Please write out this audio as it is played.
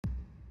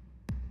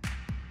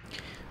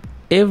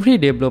every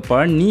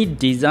developer need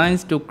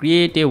designs to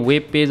create a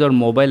web page or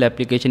mobile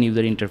application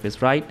user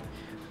interface, right?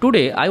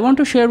 Today, I want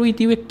to share with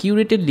you a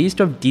curated list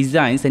of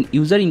designs and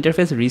user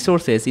interface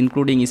resources,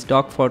 including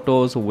stock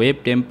photos,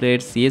 web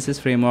templates, CSS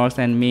frameworks,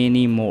 and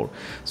many more.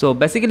 So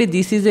basically,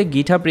 this is a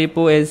GitHub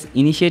repo as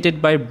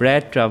initiated by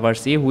Brad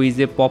Traversy, who is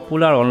a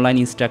popular online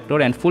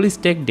instructor and full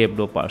stack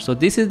developer. So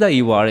this is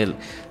the URL.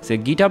 So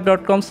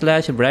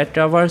github.com/Brad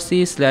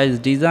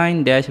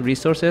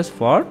Traversy/design-resources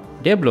for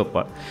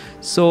developer.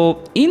 So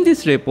in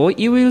this repo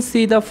you will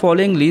see the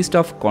following list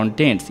of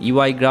contents: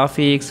 UI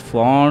graphics,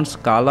 fonts,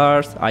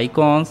 colors,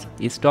 icons,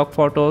 stock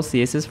photos,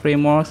 CSS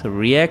frameworks,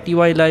 React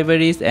UI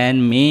libraries,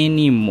 and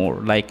many more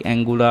like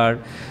Angular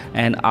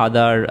and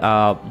other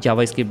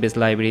JavaScript based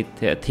library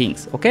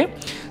things. Okay,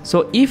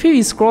 so if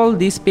you scroll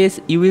this page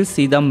you will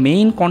see the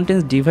main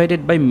contents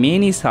divided by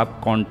many sub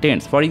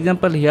contents. For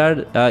example,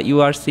 here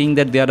you are seeing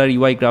that there are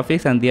UI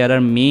graphics and there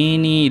are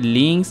many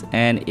links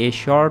and a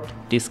short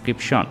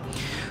description.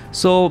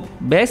 So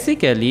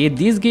basically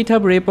this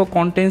GitHub repo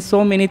contains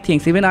so many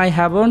things, even I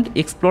haven't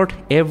explored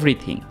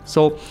everything.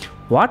 So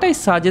what I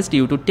suggest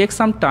you to take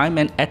some time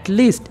and at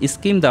least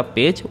skim the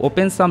page,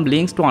 open some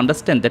links to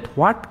understand that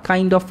what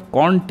kind of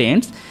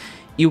contents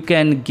you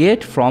can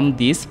get from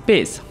this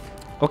page.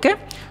 Okay,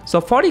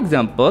 so for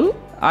example,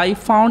 I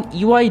found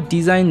UI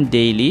Design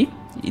Daily.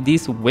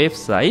 This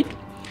website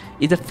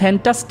is a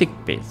fantastic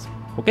page.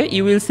 Okay,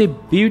 you will see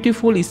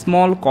beautiful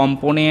small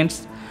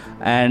components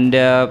and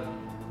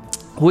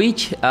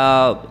which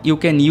you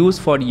can use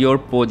for your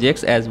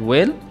projects as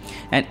well.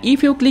 And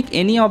if you click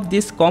any of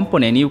this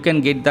component, you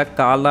can get the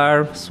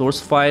color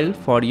source file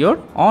for your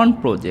own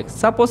project.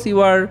 Suppose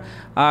you are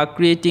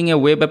creating a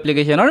web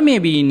application or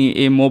maybe in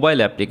a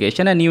mobile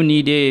application and you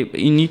need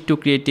to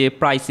create a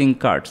pricing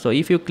card. So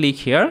if you click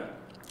here,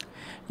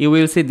 you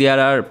will see there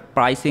are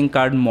pricing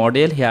card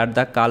model, here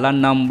the color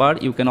number.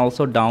 You can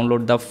also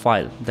download the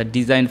file, the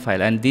design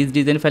file, and this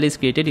design file is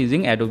created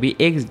using Adobe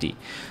XD.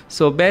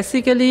 So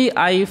basically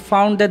I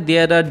found that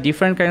there are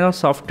different kinds of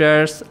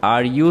softwares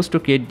are used to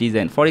create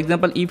design. For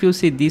example, if you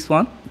see this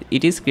one,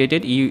 it is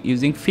created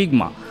using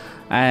Figma,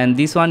 and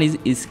this one is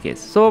Sketch.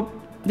 So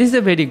this is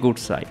a very good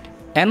site.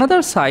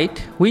 Another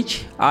site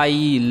which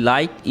I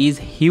like is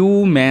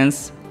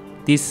Humans,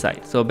 this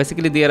site. So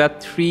basically there are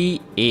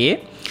 3A,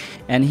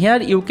 and here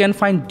you can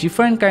find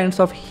different kinds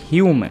of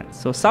humans.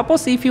 So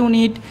suppose if you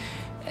need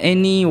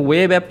any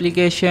web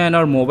application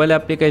or mobile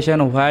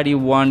application where you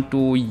want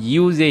to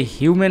use a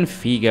human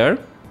figure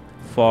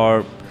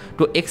to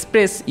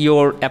express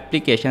your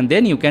application,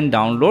 then you can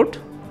download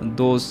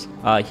those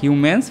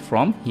humans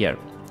from here.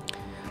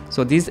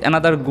 So this is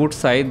another good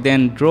site.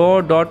 Then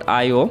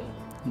drawkit.io.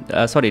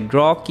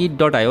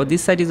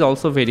 This site is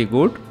also very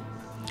good.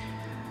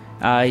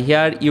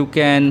 Here you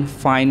can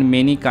find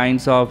many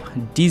kinds of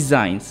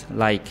designs,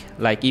 like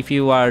if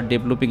you are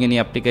developing any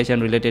application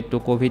related to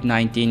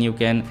COVID-19, you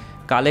can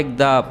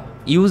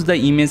use the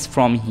image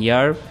from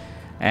here,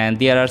 and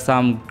there are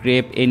some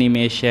grape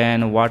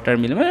animation,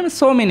 watermelon,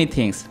 so many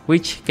things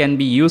which can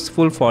be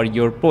useful for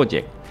your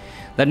project.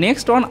 The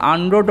next one,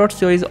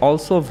 andro.co, is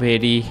also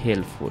very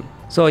helpful.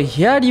 So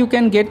here you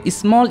can get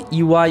small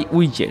UI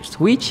widgets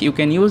which you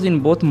can use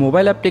in both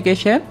mobile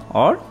application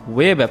or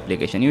web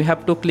application. You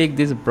have to click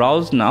this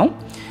browse now,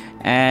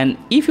 and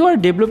if you are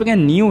developing a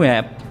new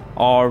app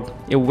or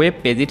a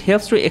web page, it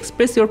helps to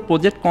express your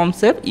project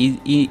concept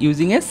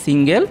using a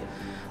single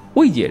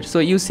widget. So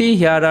you see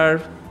here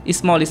are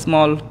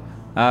small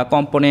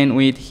component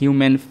with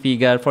human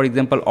figure. For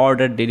example,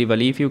 order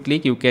delivery. If you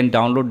click, you can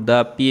download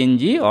the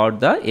PNG or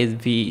the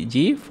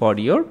SVG for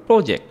your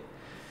project.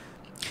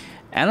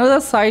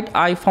 Another site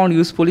I found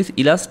useful is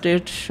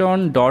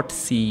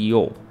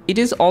illustration.co. It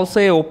is also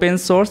a open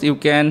source. You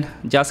can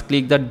just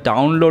click the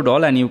download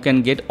all and you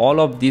can get all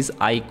of these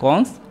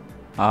icons,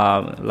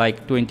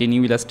 like 20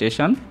 new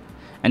illustration,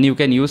 and you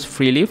can use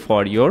freely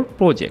for your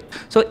project.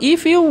 So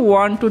if you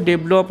want to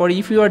develop, or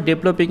if you are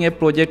developing a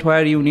project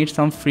where you need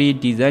some free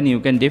design, you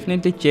can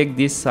definitely check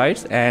these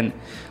sites and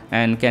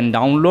can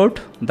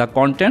download the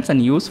contents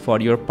and use for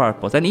your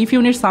purpose. And if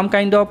you need some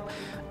kind of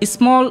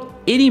small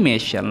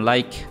animation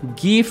like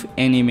Gif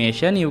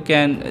Animation, you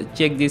can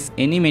check this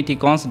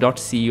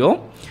animaticons.co,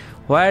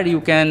 where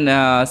you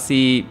can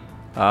see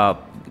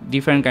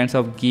different kinds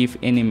of Gif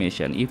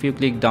animation. If you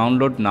click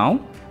download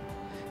now,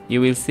 you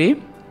will see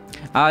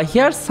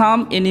here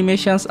some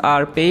animations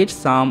are paid,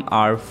 some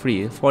are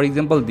free. For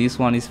example, this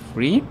one is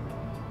free.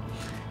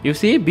 You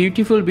see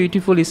beautiful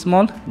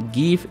small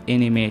Gif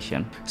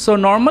animation. So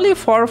normally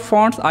for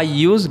fonts I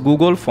use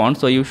Google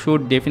Fonts, so you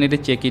should definitely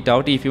check it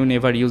out. If you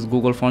never use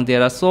Google Fonts,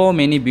 there are so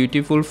many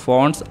beautiful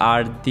fonts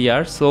are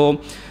there. So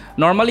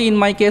normally in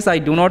my case I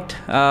do not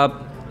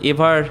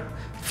ever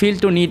feel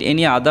to need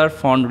any other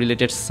font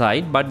related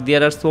site, but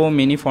there are so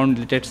many font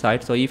related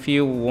sites. So if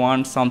you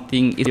want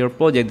something in your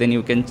project, then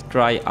you can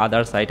try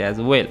other site as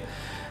well.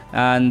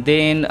 And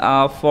then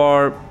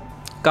for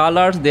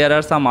colors, there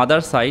are some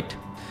other site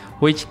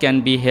which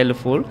can be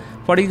helpful.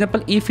 For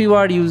example, if you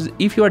are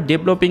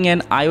developing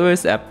an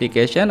iOS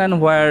application and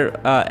where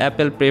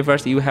Apple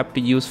prefers you have to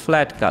use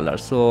flat color,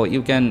 so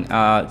you can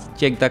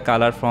check the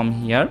color from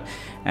here.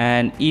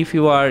 And if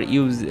you are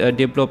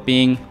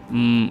developing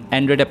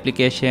Android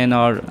application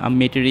or a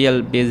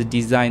material based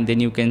design,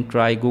 then you can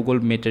try Google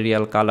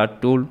Material Color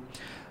tool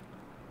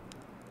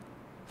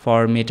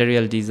for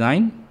material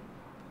design.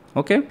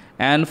 Okay,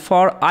 and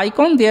for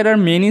icon there are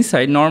many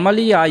sites.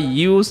 Normally I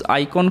use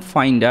icon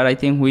finder, I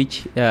think,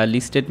 which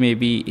listed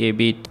maybe a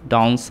bit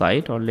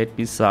downside, or let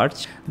me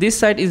search. This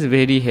site is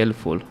very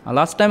helpful.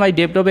 Last time I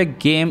developed a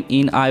game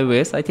in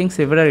iOS, I think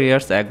several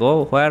years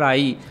ago, where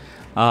I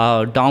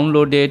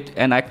downloaded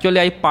and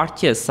actually I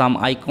purchased some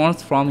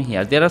icons from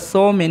here. There are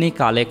so many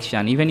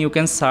collection, even you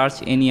can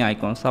search any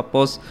icon.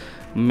 Suppose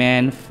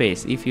man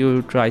face, if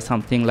you try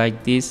something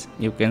like this,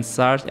 you can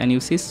search and you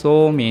see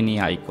so many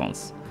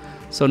icons.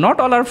 So not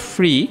all are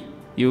free,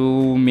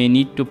 you may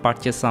need to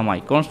purchase some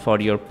icons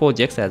for your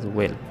projects as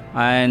well.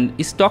 And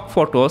stock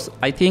photos,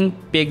 I think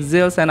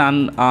Pexels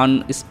and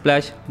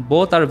Unsplash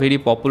both are very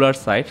popular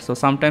sites. So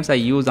sometimes I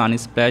use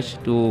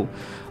Unsplash to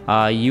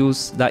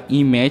use the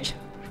image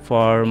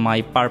for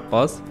my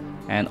purpose,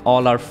 and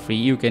all are free.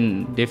 You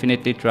can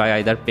definitely try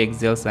either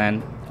Pexels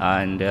and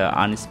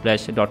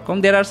unsplash.com.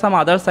 There are some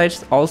other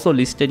sites also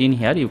listed in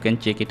here, you can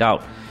check it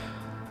out.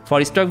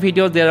 For stock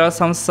videos, there are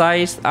some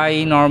sites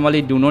I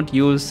normally do not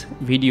use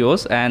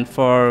videos, and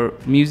for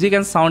music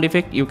and sound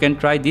effect you can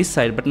try this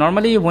site, but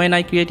normally when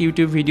I create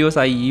YouTube videos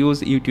I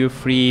use YouTube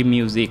free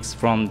musics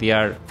from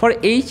there. For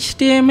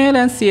HTML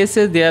and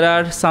CSS there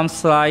are some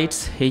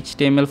sites,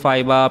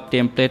 HTML5up,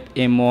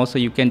 template mo, so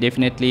you can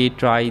definitely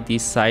try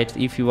these sites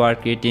if you are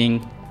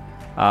creating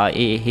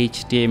a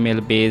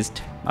HTML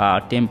based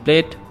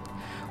template.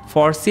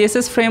 For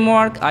CSS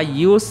framework, I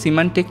use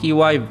Semantic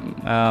UI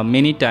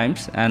many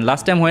times, and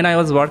last time when I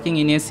was working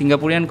in a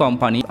Singaporean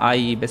company,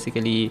 I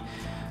basically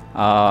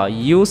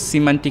used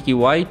Semantic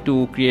UI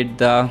to create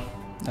the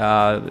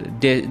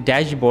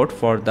dashboard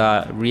for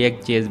the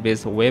React.js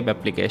based web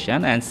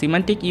application, and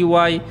Semantic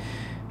UI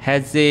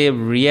has a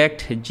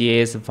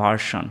React.js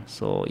version.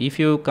 So if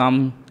you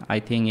come, I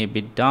think, a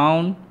bit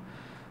down,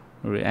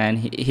 and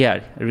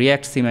here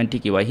React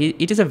Semantic UI,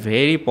 it is a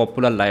very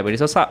popular library.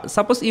 So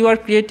suppose you are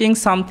creating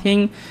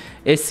something,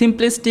 a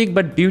simplistic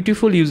but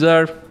beautiful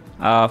user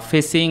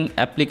facing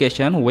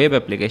application, web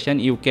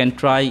application, you can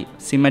try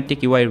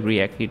Semantic UI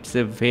React. It's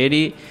a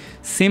very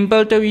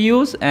simple to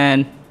use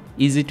and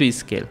easy to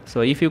scale.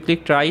 So if you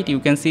click try it, you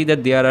can see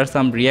that there are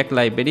some React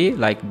library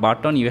like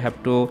button. You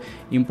have to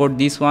import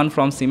this one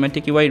from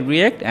Semantic UI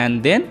React,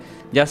 and then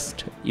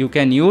just you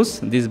can use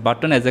this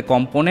button as a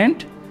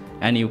component,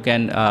 and you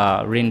can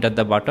render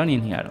the button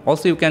in here.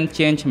 Also you can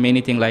change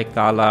many things like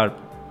color.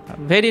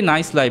 Very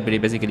nice library,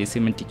 basically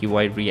Semantic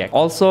UI React.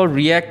 Also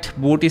React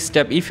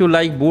Bootstrap, if you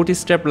like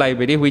Bootstrap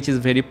library, which is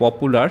very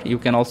popular, you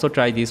can also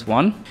try this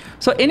one.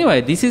 So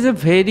anyway, this is a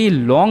very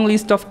long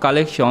list of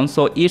collections,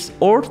 so it's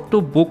worth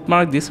to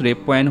bookmark this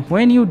repo, and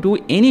when you do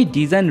any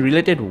design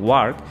related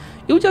work,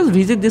 you just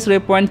visit this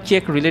repo and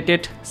check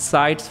related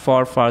sites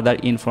for further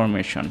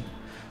information.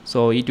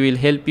 So it will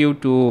help you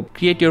to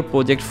create your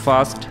project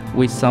fast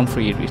with some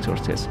free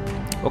resources.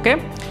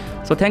 Okay,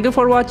 so thank you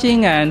for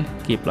watching and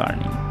keep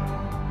learning.